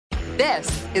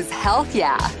This is Health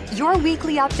Yeah, your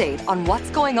weekly update on what's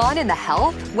going on in the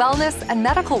health, wellness, and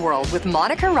medical world with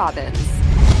Monica Robbins.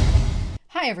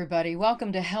 Hi, everybody.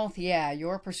 Welcome to Health Yeah,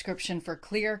 your prescription for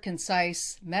clear,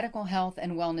 concise medical health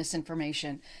and wellness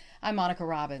information. I'm Monica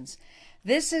Robbins.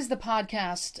 This is the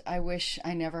podcast I wish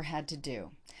I never had to do.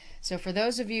 So for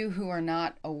those of you who are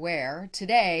not aware,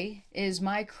 today is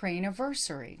my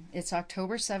craniversary. It's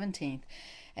October 17th.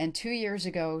 And 2 years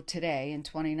ago today, in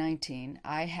 2019,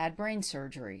 I had brain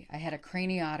surgery. I had a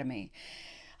craniotomy.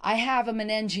 I have a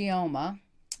meningioma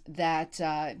that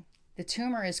the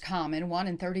tumor is common. 1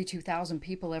 in 32,000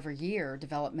 people every year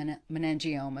develop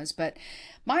meningiomas, but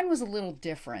mine was a little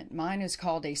different. Mine is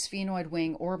called a sphenoid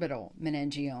wing orbital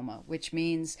meningioma, which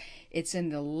means it's in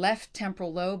the left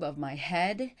temporal lobe of my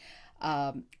head,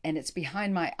 and it's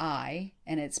behind my eye,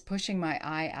 and it's pushing my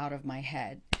eye out of my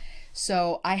head.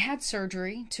 So I had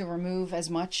surgery to remove as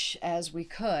much as we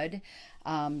could.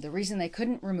 The reason they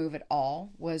couldn't remove it all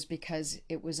was because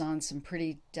it was on some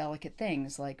pretty delicate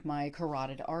things like my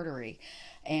carotid artery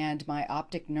and my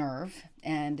optic nerve,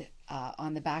 and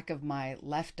on the back of my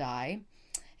left eye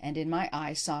and in my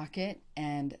eye socket.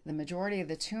 And the majority of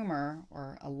the tumor,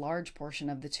 or a large portion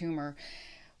of the tumor,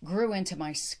 grew into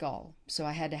my skull. So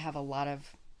I had to have a lot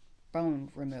of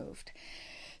bone removed.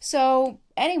 So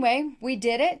anyway, we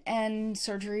did it, and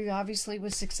surgery obviously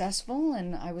was successful,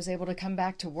 and I was able to come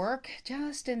back to work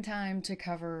just in time to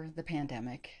cover the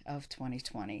pandemic of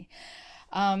 2020.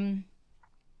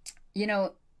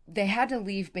 They had to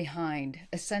leave behind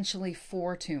essentially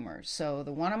 4 tumors. So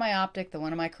the one on my optic, the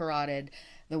one on my carotid,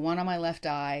 the one on my left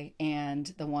eye, and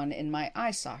the one in my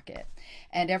eye socket.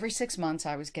 And every 6 months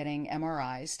I was getting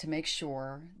MRIs to make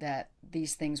sure that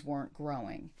these things weren't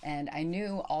growing. And I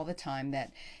knew all the time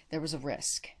that there was a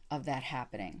risk of that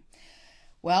happening.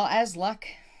 Well, as luck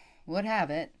would have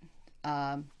it,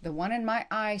 the one in my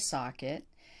eye socket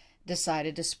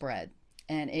decided to spread,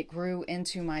 and it grew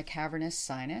into my cavernous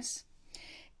sinus.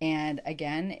 And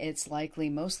again, it's likely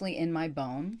mostly in my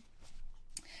bone.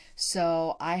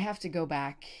 So I have to go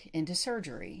back into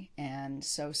surgery. And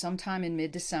so sometime in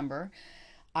mid-December,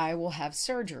 I will have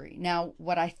surgery. Now,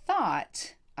 what I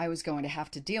thought I was going to have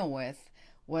to deal with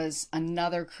was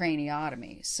another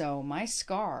craniotomy. So my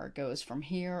scar goes from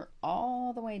here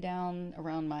all the way down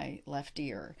around my left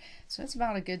ear. So it's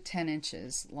about a good 10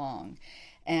 inches long.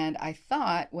 And I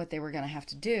thought what they were going to have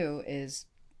to do is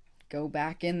go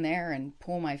back in there and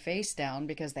pull my face down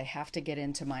because they have to get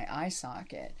into my eye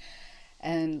socket.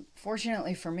 And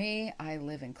fortunately for me, I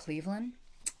live in Cleveland,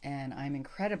 and I'm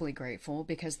incredibly grateful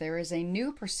because there is a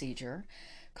new procedure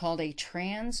called a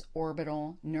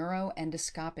transorbital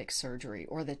neuroendoscopic surgery,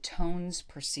 or the TONES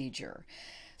procedure.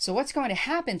 So what's going to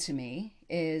happen to me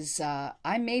is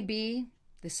I may be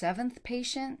the 7th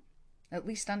patient, at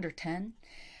least under 10,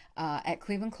 at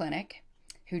Cleveland Clinic,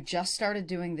 who just started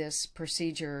doing this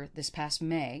procedure this past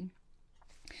May.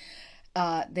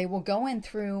 They will go in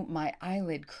through my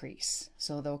eyelid crease.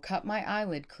 So they'll cut my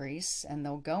eyelid crease, and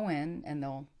they'll go in and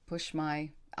they'll push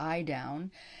my eye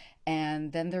down,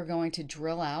 and then they're going to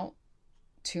drill out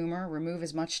tumor, remove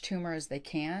as much tumor as they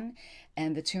can,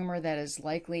 and the tumor that is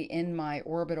likely in my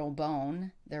orbital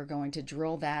bone, they're going to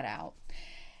drill that out.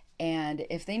 And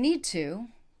if they need to,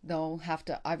 they'll have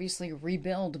to obviously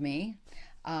rebuild me.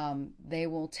 They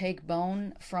will take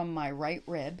bone from my right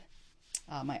rib,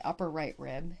 my upper right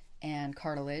rib, and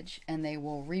cartilage, and they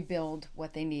will rebuild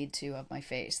what they need to of my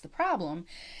face. The problem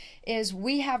is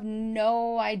we have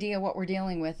no idea what we're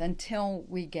dealing with until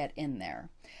we get in there.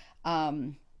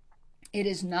 It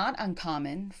is not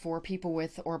uncommon for people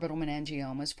with orbital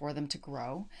meningiomas for them to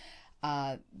grow.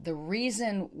 The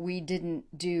reason we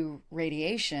didn't do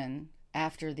radiation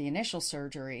after the initial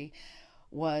surgery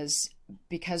was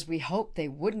because we hoped they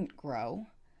wouldn't grow.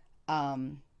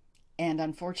 And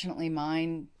unfortunately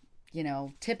mine,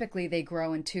 typically they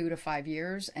grow in 2 to 5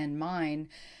 years, and mine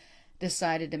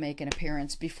decided to make an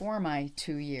appearance before my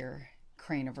 2-year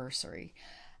craniversary.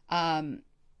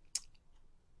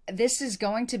 This is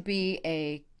going to be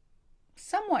a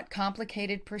somewhat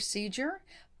complicated procedure,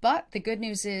 but the good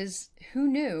news is, who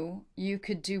knew you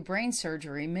could do brain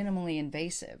surgery minimally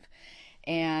invasive?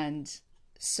 And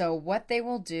so what they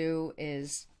will do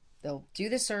is they'll do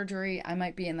the surgery. I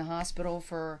might be in the hospital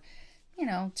for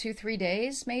 2-3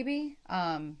 days, maybe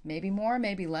more,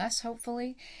 maybe less,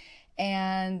 hopefully.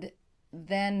 And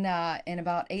then in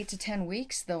about 8 to 10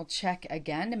 weeks, they'll check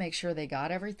again to make sure they got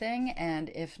everything. And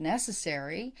if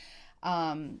necessary,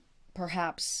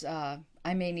 perhaps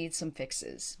I may need some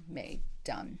fixes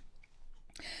done.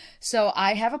 So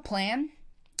I have a plan.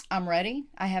 I'm ready.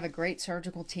 I have a great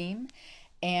surgical team.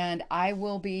 And I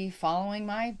will be following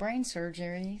my brain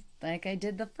surgery like I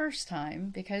did the first time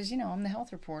because, I'm the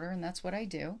health reporter and that's what I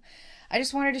do. I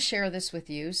just wanted to share this with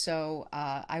you. So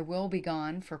I will be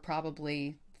gone for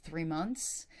probably 3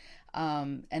 months.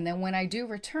 And then when I do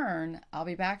return, I'll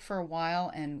be back for a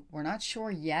while, and we're not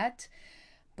sure yet,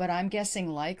 but I'm guessing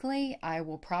likely I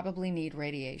will probably need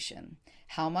radiation.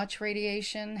 How much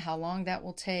radiation, how long that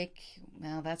will take,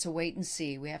 well, that's a wait and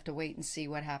see. We have to wait and see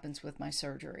what happens with my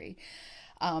surgery.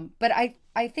 But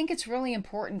I think it's really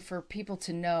important for people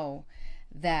to know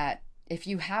that if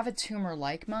you have a tumor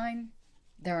like mine,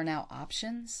 there are now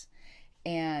options,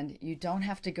 and you don't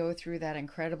have to go through that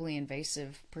incredibly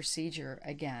invasive procedure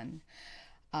again.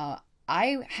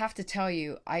 I have to tell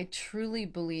you, I truly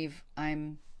believe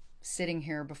I'm sitting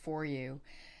here before you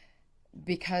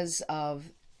because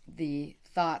of the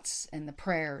thoughts and the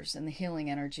prayers and the healing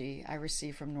energy I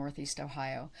receive from Northeast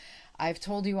Ohio. I've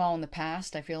told you all in the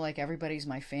past, I feel like everybody's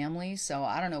my family, so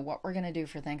I don't know what we're going to do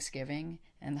for Thanksgiving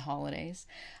and the holidays.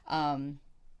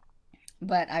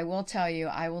 But I will tell you,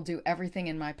 I will do everything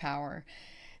in my power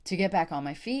to get back on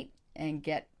my feet and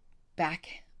get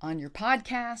back on your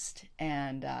podcast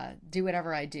and do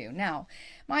whatever I do. Now,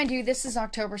 mind you, this is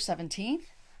October 17th.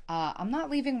 I'm not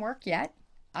leaving work yet.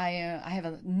 I have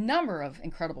a number of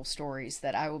incredible stories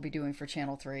that I will be doing for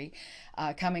Channel 3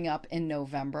 coming up in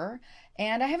November.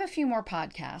 And I have a few more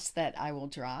podcasts that I will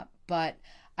drop. But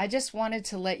I just wanted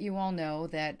to let you all know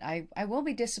that I will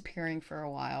be disappearing for a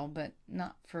while, but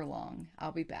not for long.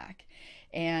 I'll be back.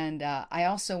 And I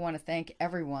also want to thank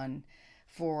everyone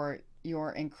for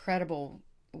your incredible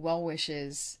well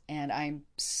wishes. And I'm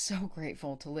so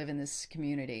grateful to live in this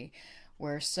community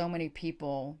where so many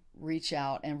people reach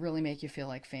out and really make you feel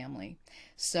like family.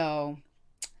 So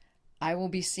I will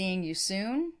be seeing you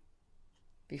soon.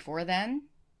 Before then,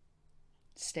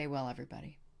 stay well,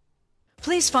 everybody.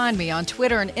 Please find me on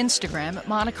Twitter and Instagram at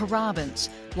Monica Robbins.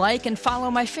 Like and follow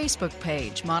my Facebook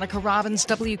page, Monica Robbins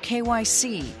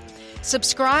WKYC.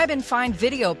 Subscribe and find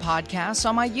video podcasts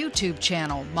on my YouTube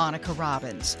channel, Monica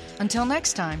Robbins. Until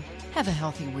next time, have a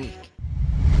healthy week.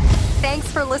 Thanks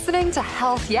for listening to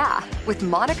Health Yeah with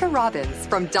Monica Robbins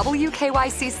from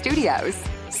WKYC Studios.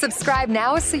 Subscribe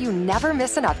now so you never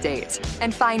miss an update.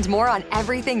 And find more on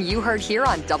everything you heard here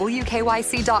on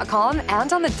WKYC.com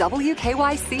and on the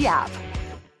WKYC app.